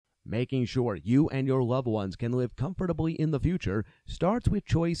Making sure you and your loved ones can live comfortably in the future starts with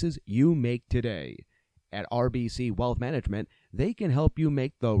choices you make today. At RBC Wealth Management, they can help you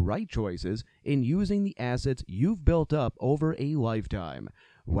make the right choices in using the assets you've built up over a lifetime.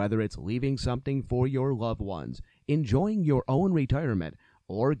 Whether it's leaving something for your loved ones, enjoying your own retirement,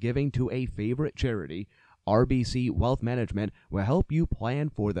 or giving to a favorite charity, RBC Wealth Management will help you plan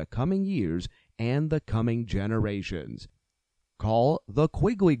for the coming years and the coming generations. Call the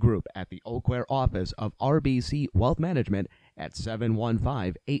Quigley Group at the Eau Claire office of RBC Wealth Management at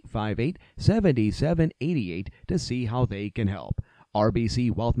 715-858-7788 to see how they can help.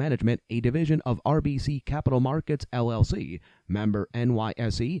 RBC Wealth Management, a division of RBC Capital Markets, LLC, member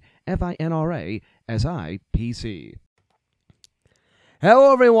NYSE, FINRA, SIPC.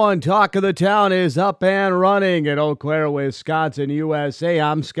 Hello, everyone. Talk of the Town is up and running in Eau Claire, Wisconsin, USA.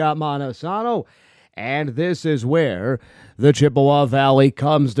 I'm Scott Montesano, and this is where the Chippewa Valley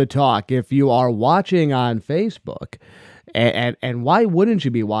comes to talk. If you are watching on Facebook, and why wouldn't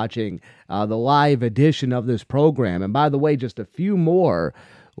you be watching the live edition of this program? And by the way, just a few more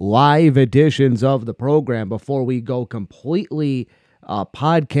live editions of the program before we go completely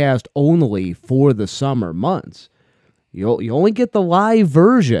podcast only for the summer months. You only get the live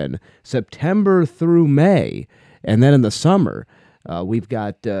version September through May, and then in the summer, we've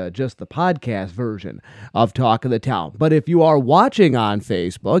got just the podcast version of Talk of the Town. But if you are watching on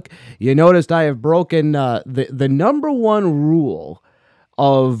Facebook, you noticed I have broken the number one rule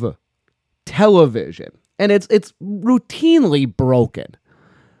of television, and it's routinely broken,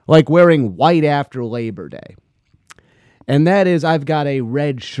 like wearing white after Labor Day. And that is, I've got a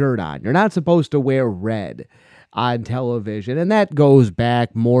red shirt on. You're not supposed to wear red on television, and that goes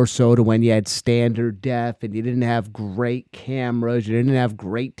back more so to when you had standard def and you didn't have great cameras, you didn't have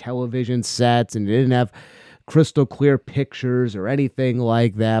great television sets, and you didn't have crystal clear pictures or anything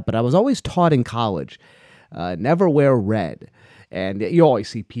like that. But I was always taught in college, never wear red. And you always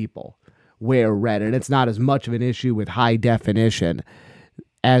see people wear red, and it's not as much of an issue with high definition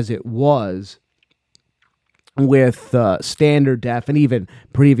as it was with standard def and even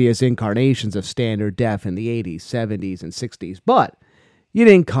previous incarnations of standard def in the 80s, 70s, and 60s. But you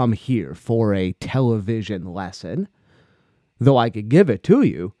didn't come here for a television lesson, though I could give it to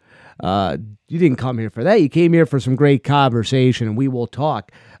you. You didn't come here for that. You came here for some great conversation, and we will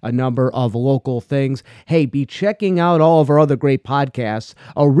talk a number of local things. Hey, be checking out all of our other great podcasts.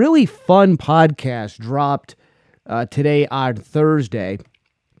 A really fun podcast dropped today on Thursday.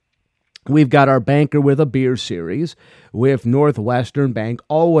 We've got our Banker with a Beer series with Northwestern Bank.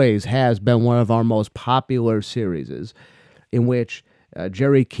 Always has been one of our most popular series, in which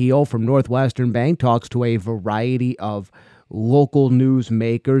Jerry Keel from Northwestern Bank talks to a variety of local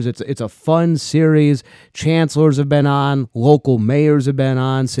newsmakers. It's a fun series. Chancellors have been on, local mayors have been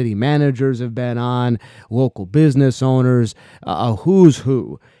on, city managers have been on, local business owners. A who's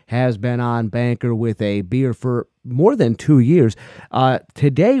who has been on Banker with a Beer for more than 2 years.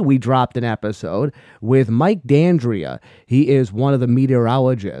 Today we dropped an episode with Mike D'Andrea. He is one of the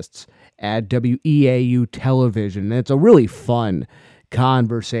meteorologists at WEAU Television, and it's a really fun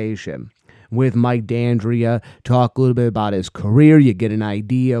conversation with Mike D'Andrea. Talk a little bit about his career. You get an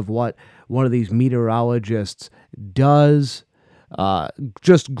idea of what one of these meteorologists does.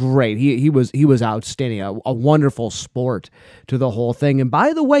 Just great. He was outstanding. A wonderful sport to the whole thing. And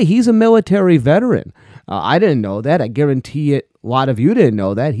by the way, he's a military veteran. I didn't know that. I guarantee it, a lot of you didn't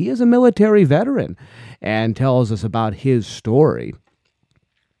know that. He is a military veteran and tells us about his story.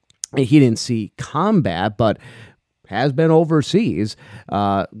 He didn't see combat, but has been overseas.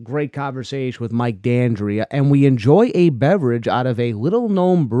 Great conversation with Mike D'Andrea. And we enjoy a beverage out of a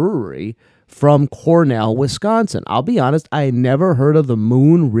little-known brewery from Cornell, Wisconsin. I'll be honest, I had never heard of the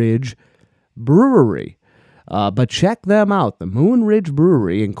Moon Ridge Brewery. But check them out, the Moon Ridge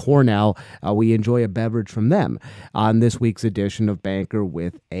Brewery in Cornell. We enjoy a beverage from them on this week's edition of Banker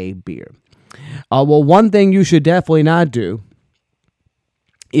with a Beer. Well, one thing you should definitely not do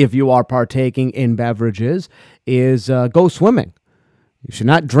if you are partaking in beverages is go swimming. You should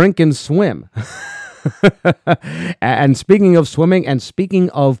not drink and swim. And speaking of swimming and speaking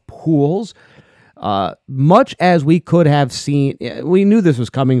of pools, much as we could have seen, we knew this was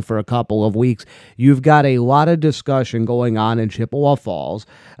coming for a couple of weeks. You've got a lot of discussion going on in Chippewa Falls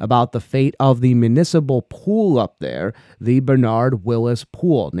about the fate of the municipal pool up there, the Bernard Willis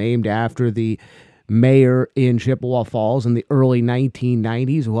Pool, named after the mayor in Chippewa Falls in the early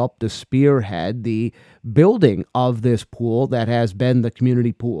 1990s who helped to spearhead the building of this pool that has been the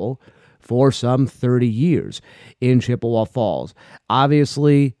community pool for some 30 years in Chippewa Falls.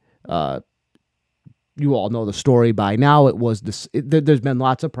 Obviously, you all know the story by now. There's been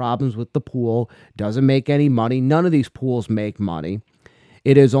lots of problems with the pool. Doesn't make any money. None of these pools make money.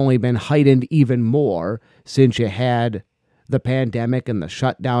 It has only been heightened even more since you had the pandemic and the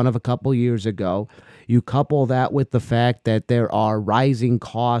shutdown of a couple years ago. You couple that with the fact that there are rising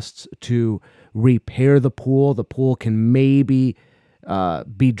costs to repair the pool. The pool can maybe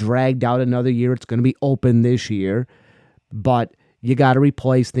be dragged out another year. It's going to be open this year, but you got to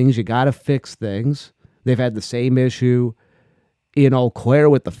replace things. You got to fix things. They've had the same issue in Eau Claire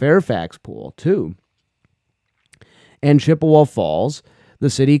with the Fairfax pool too. And Chippewa Falls,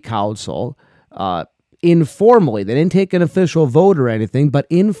 the city council, informally, they didn't take an official vote or anything, but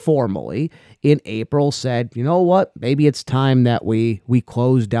informally in April said, you know what, maybe it's time that we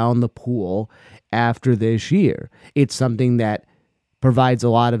close down the pool after this year. It's something that provides a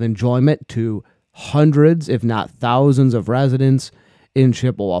lot of enjoyment to hundreds, if not thousands of residents in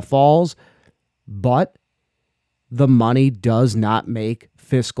Chippewa Falls, but the money does not make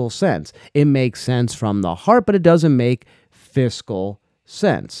fiscal sense. It makes sense from the heart, but it doesn't make fiscal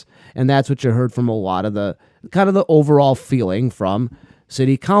sense. And that's what you heard from a lot of the kind of the overall feeling from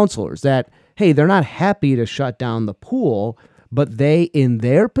city councilors that, hey, they're not happy to shut down the pool, but they, in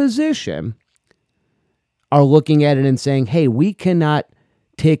their position, are looking at it and saying, hey, we cannot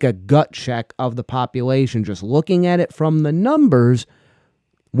take a gut check of the population. Just looking at it from the numbers,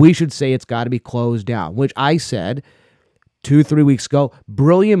 we should say it's got to be closed down, which I said 2-3 weeks ago,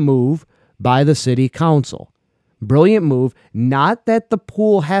 brilliant move by the city council. Brilliant move. Not that the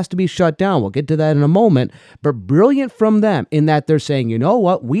pool has to be shut down. We'll get to that in a moment, but brilliant from them in that they're saying, you know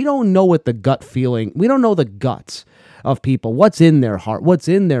what? We don't know what the gut feeling, we don't know the guts of people, what's in their heart, what's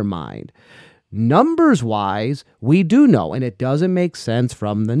in their mind. Numbers-wise, we do know, and it doesn't make sense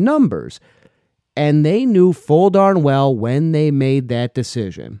from the numbers. And they knew full darn well when they made that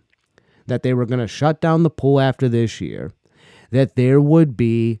decision that they were going to shut down the pool after this year, that there would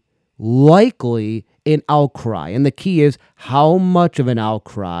be likely an outcry. And the key is, how much of an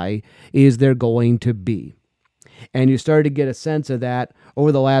outcry is there going to be? And you started to get a sense of that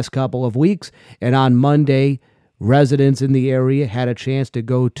over the last couple of weeks. And on Monday, residents in the area had a chance to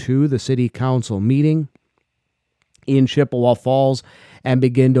go to the city council meeting in Chippewa Falls and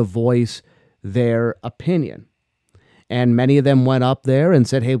begin to voice their opinion. And many of them went up there and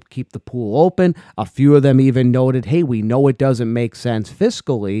said, hey, keep the pool open. A few of them even noted, hey, we know it doesn't make sense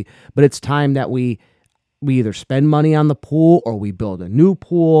fiscally, but it's time that we either spend money on the pool or we build a new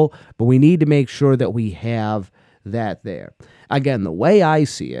pool, but we need to make sure that we have that there. Again, the way I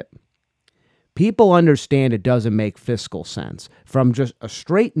see it, people understand it doesn't make fiscal sense. From just a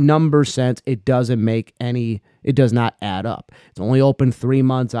straight number sense, it does not add up. It's only open 3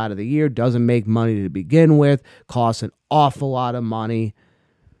 months out of the year, doesn't make money to begin with, costs an awful lot of money.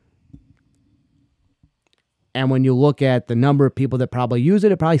 And when you look at the number of people that probably use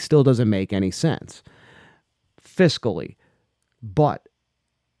it, it probably still doesn't make any sense fiscally. But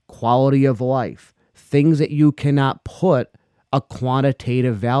quality of life, things that you cannot put a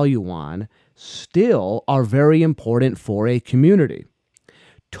quantitative value on, still are very important for a community.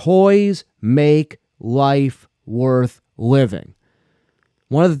 Toys make life worth living.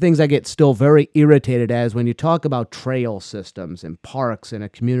 One of the things I get still very irritated at is when you talk about trail systems and parks in a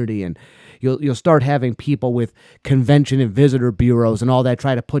community, and you'll start having people with convention and visitor bureaus and all that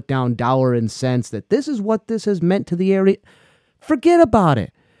try to put down dollar and cents that this is what this has meant to the area. Forget about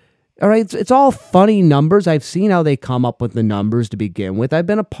it. All right, it's all funny numbers. I've seen how they come up with the numbers to begin with. I've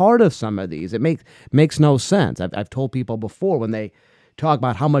been a part of some of these. It makes no sense. I've told people before when they talk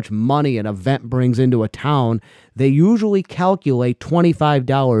about how much money an event brings into a town, they usually calculate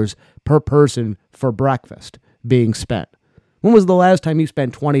 $25 per person for breakfast being spent. When was the last time you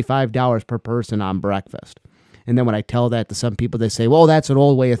spent $25 per person on breakfast? And then when I tell that to some people, they say, well, that's an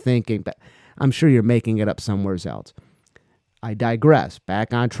old way of thinking, but I'm sure you're making it up somewhere else. I digress.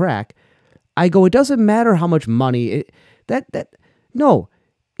 Back on track. I go, it doesn't matter how much money. No,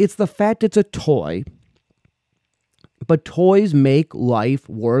 it's the fact it's a toy. But toys make life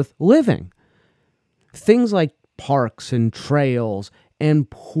worth living. Things like parks and trails and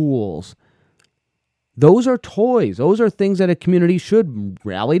pools, those are toys. Those are things that a community should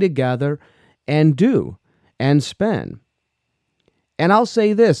rally together and do and spend. And I'll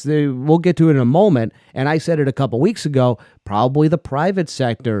say this, we'll get to it in a moment, and I said it a couple weeks ago, probably the private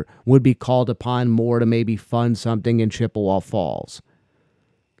sector would be called upon more to maybe fund something in Chippewa Falls.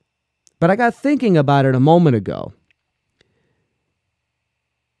 But I got thinking about it a moment ago.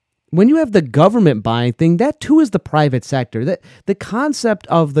 When you have the government buying thing, that too is the private sector. The concept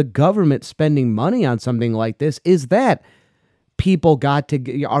of the government spending money on something like this is that people got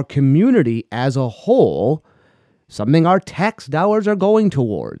to, our community as a whole, something our tax dollars are going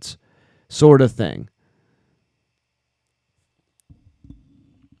towards, sort of thing.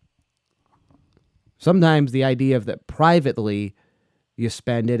 Sometimes the idea of that privately you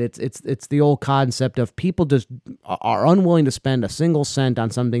spend it, it's the old concept of people just are unwilling to spend a single cent on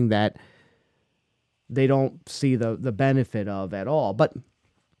something that they don't see the benefit of at all. But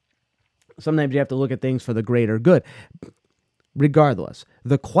sometimes you have to look at things for the greater good. Regardless,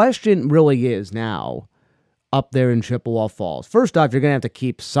 the question really is now up there in Chippewa Falls. First off, you're going to have to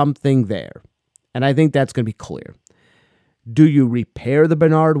keep something there. And I think that's going to be clear. Do you repair the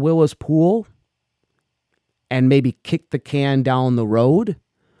Bernard Willis Pool and maybe kick the can down the road?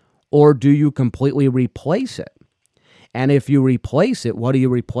 Or do you completely replace it? And if you replace it, what do you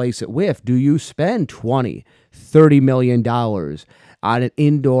replace it with? Do you spend $20, $30 million on an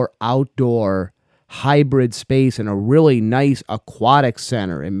indoor-outdoor hybrid space and a really nice aquatic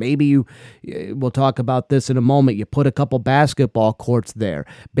center? And maybe we'll talk about this in a moment, you put a couple basketball courts there.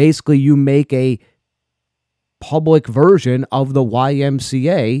 Basically, you make a public version of the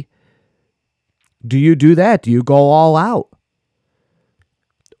YMCA. Do you do that? Do you go all out?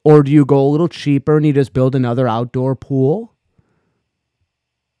 Or do you go a little cheaper and you just build another outdoor pool?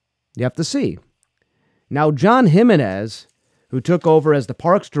 You have to see. Now, John Jimenez, who took over as the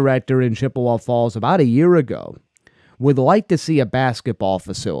parks director in Chippewa Falls about a year ago, would like to see a basketball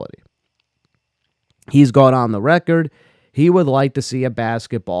facility. He's gone on the record. He would like to see a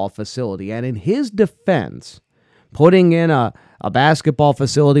basketball facility. And in his defense, putting in a basketball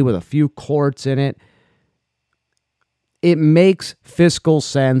facility with a few courts in it, it makes fiscal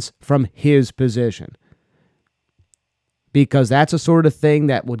sense from his position. Because that's a sort of thing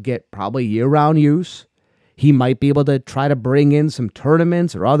that would get probably year-round use. He might be able to try to bring in some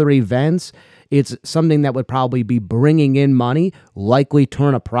tournaments or other events. It's something that would probably be bringing in money, likely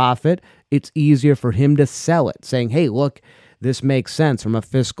turn a profit. It's easier for him to sell it, saying, hey, look, this makes sense from a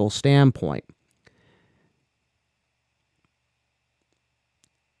fiscal standpoint.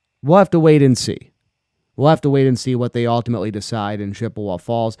 We'll have to wait and see. We'll have to wait and see what they ultimately decide in Chippewa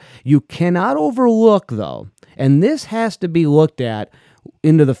Falls. You cannot overlook, though, and this has to be looked at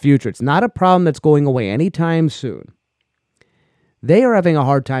into the future. It's not a problem that's going away anytime soon. They are having a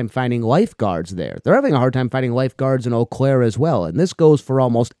hard time finding lifeguards there. They're having a hard time finding lifeguards in Eau Claire as well. And this goes for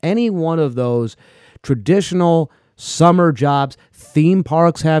almost any one of those traditional summer jobs. Theme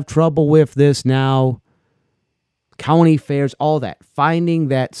parks have trouble with this now. County fairs, all that. Finding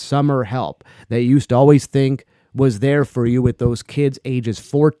that summer help that you used to always think was there for you with those kids ages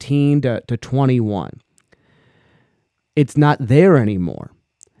 14 to 21. It's not there anymore.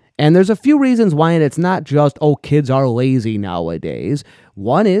 And there's a few reasons why, and it's not just, oh, kids are lazy nowadays.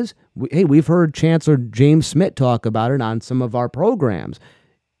 One is, hey, we've heard Chancellor James Smith talk about it on some of our programs.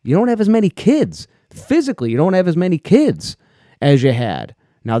 You don't have as many kids. Physically, you don't have as many kids as you had.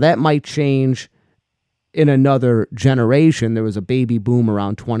 Now, that might change in another generation. There was a baby boom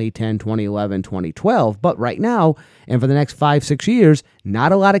around 2010, 2011, 2012. But right now, and for the next 5-6 years,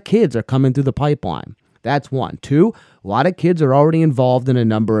 not a lot of kids are coming through the pipeline. That's one. Two, a lot of kids are already involved in a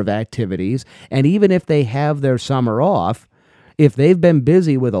number of activities. And even if they have their summer off, if they've been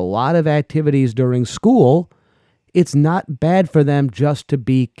busy with a lot of activities during school, it's not bad for them just to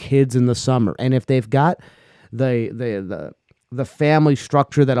be kids in the summer. And if they've got the family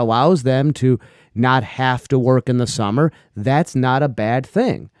structure that allows them to not have to work in the summer, that's not a bad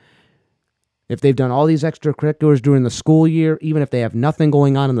thing. If they've done all these extracurriculars during the school year, even if they have nothing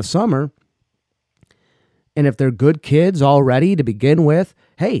going on in the summer, and if they're good kids already to begin with,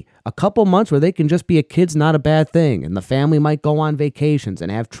 hey, a couple months where they can just be a kid's not a bad thing. And the family might go on vacations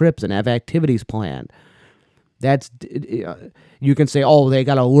and have trips and have activities planned. That's, you can say, oh, they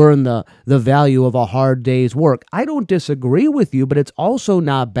got to learn the value of a hard day's work. I don't disagree with you, but it's also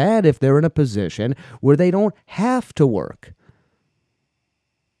not bad if they're in a position where they don't have to work.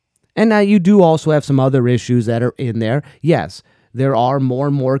 And now you do also have some other issues that are in there. Yes, there are more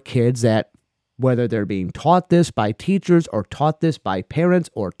and more kids that, whether they're being taught this by teachers or taught this by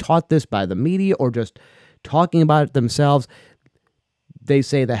parents or taught this by the media or just talking about it themselves, they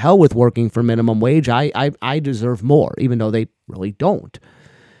say the hell with working for minimum wage. I deserve more, even though they really don't.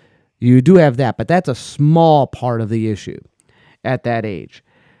 You do have that, but that's a small part of the issue at that age.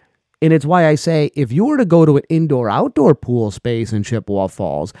 And it's why I say if you were to go to an indoor-outdoor pool space in Chippewa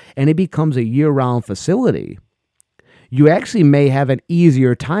Falls and it becomes a year-round facility, you actually may have an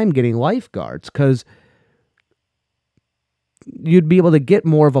easier time getting lifeguards because you'd be able to get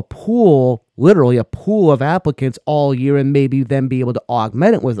more of a pool, literally a pool of applicants all year, and maybe then be able to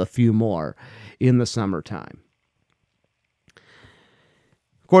augment it with a few more in the summertime.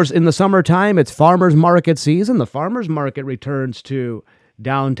 course, in the summertime, it's farmers market season. The farmers market returns to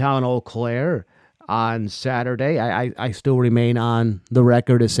downtown Eau Claire on Saturday. I still remain on the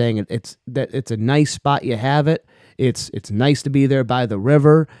record as saying it's a nice spot. You have it. It's nice to be there by the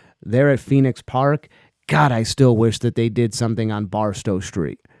river, there at Phoenix Park. God, I still wish that they did something on Barstow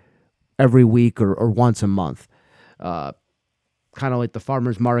Street every week or once a month. Kind of like the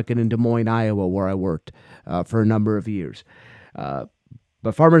farmers market in Des Moines, Iowa, where I worked for a number of years.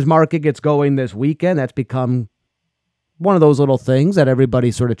 But farmers market gets going this weekend. That's become one of those little things that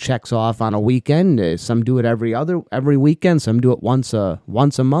everybody sort of checks off on a weekend. Some do it every weekend. Some do it once a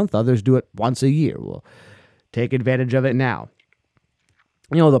month. Others do it once a year. We'll take advantage of it now.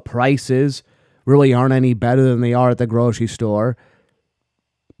 You know, the prices really aren't any better than they are at the grocery store.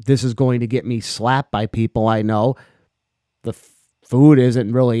 This is going to get me slapped by people I know. The food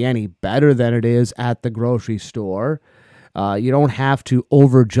isn't really any better than it is at the grocery store. You don't have to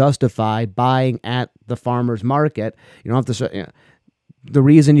over-justify buying at the farmer's market. You don't have to. The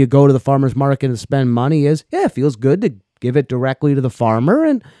reason you go to the farmer's market and spend money is, it feels good to give it directly to the farmer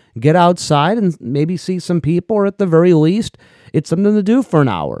and get outside and maybe see some people, or at the very least, it's something to do for an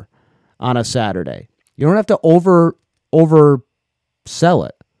hour on a Saturday. You don't have to oversell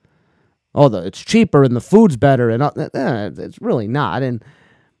it. Oh, it's cheaper and the food's better, and it's really not. And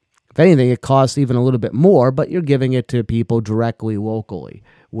if anything, it costs even a little bit more, but you're giving it to people directly locally,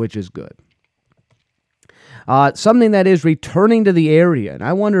 which is good. Something that is returning to the area, and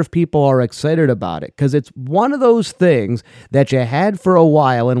I wonder if people are excited about it, because it's one of those things that you had for a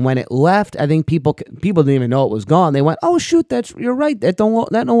while, and when it left, I think people didn't even know it was gone. They went, "Oh shoot, you're right, that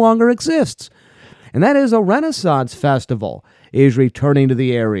no longer exists," and that is a Renaissance Festival is returning to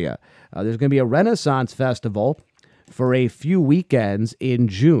the area. There's going to be a Renaissance Festival for a few weekends in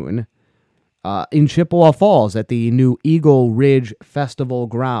June in Chippewa Falls at the new Eagle Ridge Festival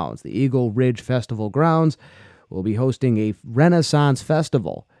Grounds. The Eagle Ridge Festival Grounds will be hosting a Renaissance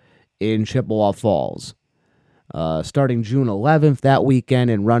Festival in Chippewa Falls starting June 11th that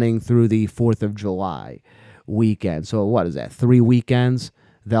weekend and running through the 4th of July weekend. So what is that, 3 weekends?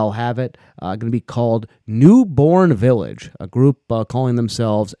 They'll have it. Going to be called Newborn Village. A group calling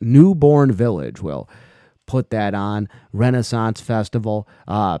themselves Newborn Village will put that on. Renaissance Festival.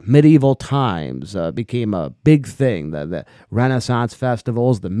 Medieval times became a big thing. The Renaissance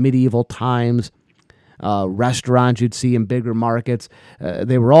festivals, the medieval times restaurants you'd see in bigger markets.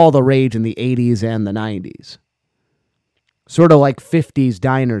 They were all the rage in the 80s and the 90s. Sort of like 50s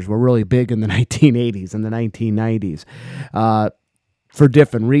diners were really big in the 1980s and the 1990s. For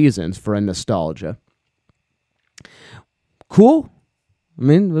different reasons, for a nostalgia. Cool. I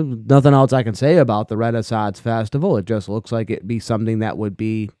mean, nothing else I can say about the Renaissance Festival. It just looks like it'd be something that would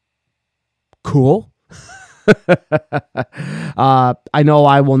be cool. I know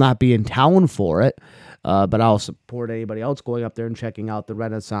I will not be in town for it, but I'll support anybody else going up there and checking out the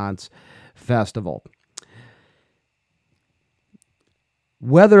Renaissance Festival.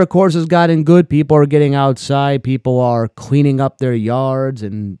 Weather, of course, has gotten good. People are getting outside. People are cleaning up their yards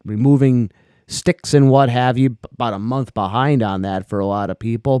and removing sticks and what have you. About a month behind on that for a lot of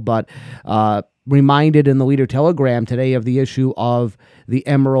people. But reminded in the Leader Telegram today of the issue of the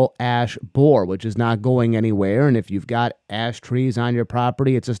emerald ash borer, which is not going anywhere. And if you've got ash trees on your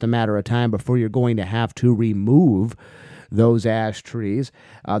property, it's just a matter of time before you're going to have to remove those ash trees.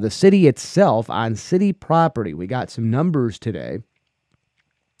 The city itself, on city property, we got some numbers today.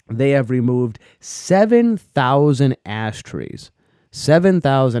 They have removed 7,000 ash trees.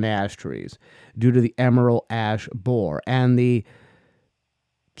 7,000 ash trees due to the emerald ash borer and the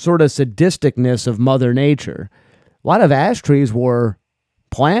sort of sadisticness of Mother Nature. A lot of ash trees were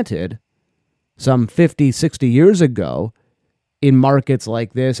planted some 50, 60 years ago in markets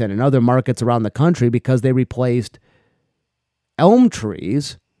like this and in other markets around the country because they replaced elm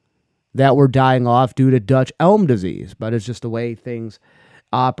trees that were dying off due to Dutch elm disease. But it's just the way things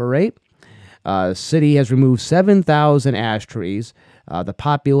operate. City has removed 7,000 ash trees. The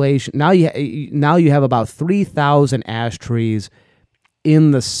population now you have about 3,000 ash trees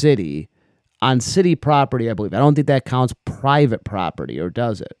in the city on city property, I believe. I don't think that counts private property, or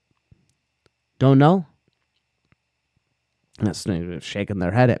does it? Don't know. That's shaking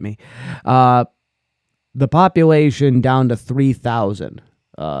their head at me. The population down to 3,000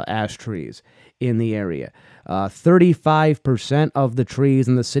 ash trees in the area. 35% of the trees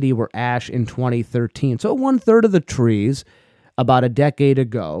in the city were ash in 2013. So 1/3 of the trees about a decade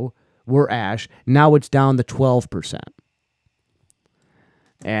ago were ash. Now it's down to 12%.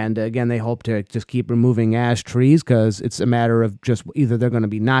 And again, they hope to just keep removing ash trees because it's a matter of just either they're going to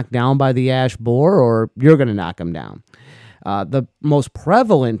be knocked down by the ash borer or you're going to knock them down. The most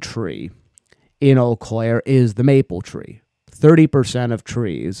prevalent tree in Eau Claire is the maple tree. 30% of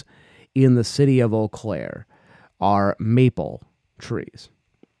trees in the city of Eau Claire are maple trees.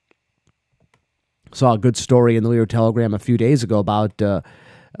 Saw a good story in the Lear Telegram a few days ago about the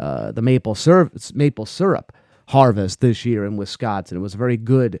maple syrup harvest this year in Wisconsin. It was a very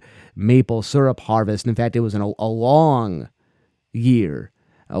good maple syrup harvest. In fact, it was a long year,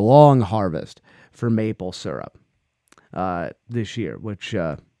 a long harvest for maple syrup this year, which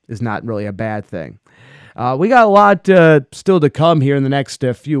is not really a bad thing. We got a lot still to come here in the next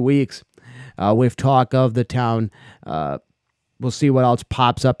few weeks with talk of the town. We'll see what else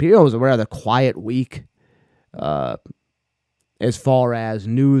pops up here. It was a rather quiet week as far as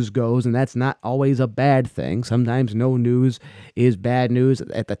news goes, and that's not always a bad thing. Sometimes no news is bad news.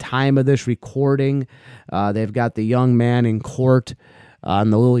 At the time of this recording, they've got the young man in court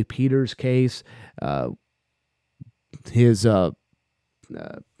on the Lily Peters case. His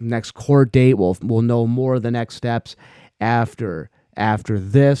next court date, we'll know more of the next steps after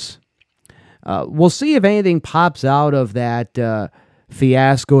this. We'll see if anything pops out of that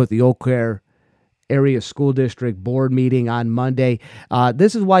fiasco at the Eau Claire Area School District Board meeting on Monday.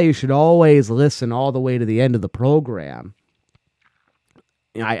 This is why you should always listen all the way to the end of the program.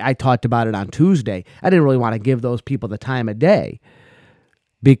 I talked about it on Tuesday. I didn't really want to give those people the time of day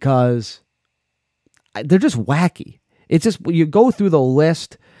because they're just wacky. It's just, you go through the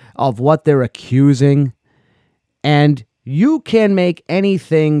list of what they're accusing, and you can make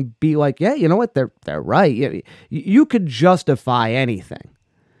anything be like, yeah, you know what, they're right. You could justify anything.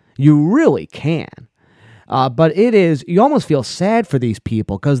 You really can. But it is, you almost feel sad for these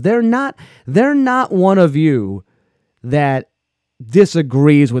people because they're not one of you that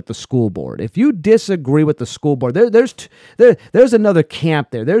disagrees with the school board. If you disagree with the school board, there's another camp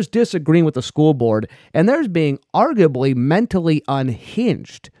there. There's disagreeing with the school board, and there's being arguably mentally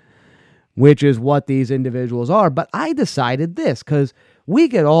unhinged, which is what these individuals are. But I decided this because we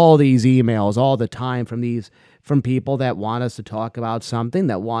get all these emails all the time from people that want us to talk about something,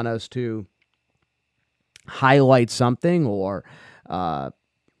 that want us to highlight something, or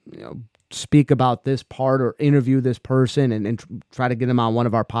speak about this part or interview this person and try to get them on one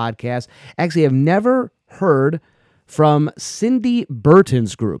of our podcasts. Actually, I've never heard from Cindy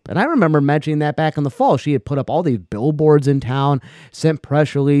Burton's group. And I remember mentioning that back in the fall. She had put up all these billboards in town, sent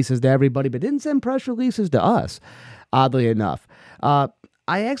press releases to everybody, but didn't send press releases to us, oddly enough. I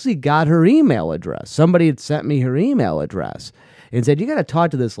actually got her email address. Somebody had sent me her email address and said, you got to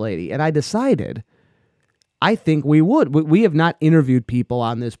talk to this lady. And I decided, I think we would. We have not interviewed people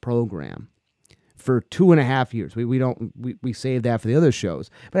on this program for 2.5 years. We saved that for the other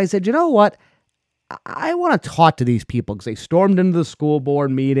shows. But I said, you know what? I want to talk to these people because they stormed into the school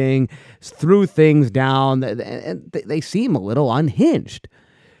board meeting, threw things down, and they seem a little unhinged.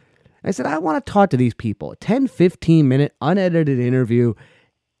 I said, I want to talk to these people, a 10, 15-minute unedited interview,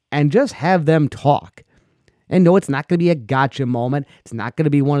 and just have them talk. And no, it's not going to be a gotcha moment. It's not going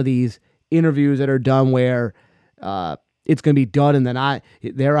to be one of these interviews that are done where it's going to be done and then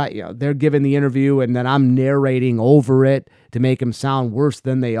they're giving the interview and then I'm narrating over it to make them sound worse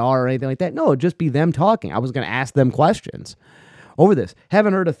than they are or anything like that. No, it'd just be them talking. I was going to ask them questions over this.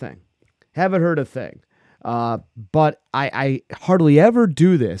 Haven't heard a thing. But I hardly ever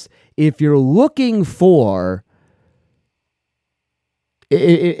do this. If you're looking for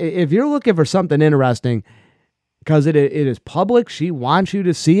something interesting, because it is public, she wants you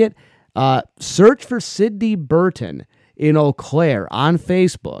to see it, search for Cindy Burton in Eau Claire on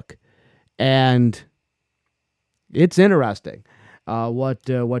Facebook, and it's interesting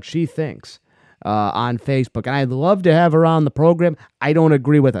what she thinks on Facebook. And I'd love to have her on the program. I don't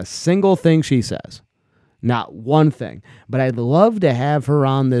agree with a single thing she says. Not one thing. But I'd love to have her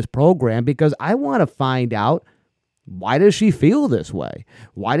on this program because I want to find out, why does she feel this way?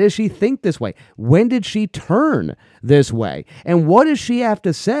 Why does she think this way? When did she turn this way? And what does she have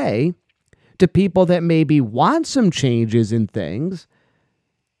to say to people that maybe want some changes in things,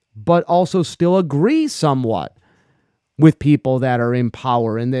 but also still agree somewhat with people that are in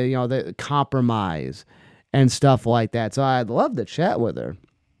power and the compromise and stuff like that? So I'd love to chat with her.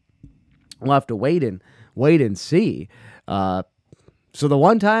 We'll have to wait and see. So the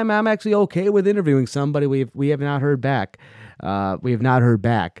one time I'm actually okay with interviewing somebody, we have not heard back. We have not heard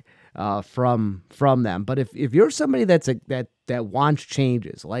back from them. But if you're somebody that wants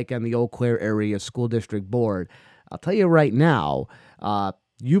changes, like on the Eau Claire Area School District Board, I'll tell you right now,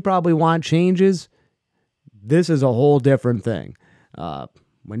 you probably want changes. This is a whole different thing.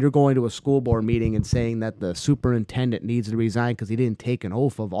 When you're going to a school board meeting and saying that the superintendent needs to resign because he didn't take an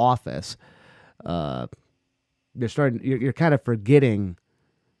oath of office, you're kind of forgetting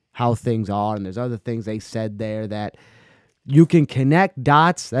how things are, and there's other things they said there that you can connect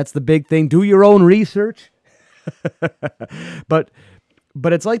dots. That's the big thing. Do your own research. But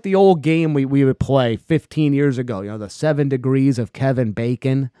it's like the old game we would play 15 years ago, the 7 degrees of Kevin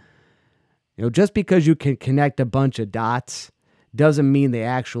Bacon. Just because you can connect a bunch of dots doesn't mean they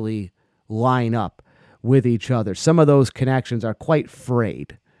actually line up with each other. Some of those connections are quite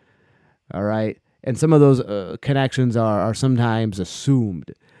frayed, all right? And some of those connections are sometimes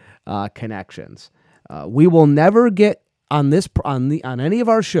assumed connections. We will never get on any of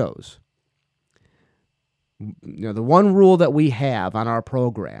our shows. The one rule that we have on our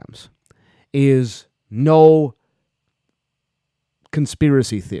programs is no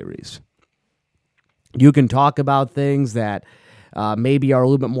conspiracy theories. You can talk about things that maybe are a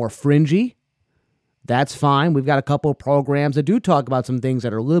little bit more fringy. That's fine. We've got a couple of programs that do talk about some things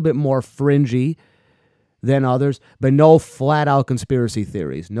that are a little bit more fringy than others, but no flat-out conspiracy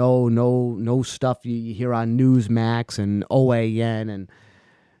theories. No stuff you hear on Newsmax and OAN and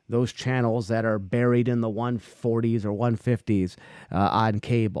those channels that are buried in the 140s or 150s on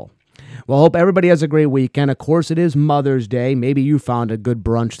cable. Well, I hope everybody has a great weekend. Of course, it is Mother's Day. Maybe you found a good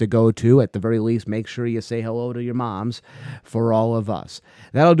brunch to go to. At the very least, make sure you say hello to your moms for all of us.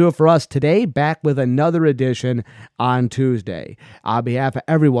 That'll do it for us today. Back with another edition on Tuesday. On behalf of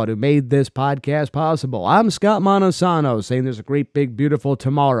everyone who made this podcast possible, I'm Scott Montesano, saying there's a great, big, beautiful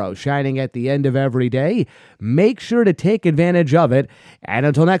tomorrow shining at the end of every day. Make sure to take advantage of it. And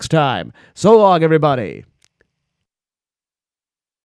until next time, so long, everybody.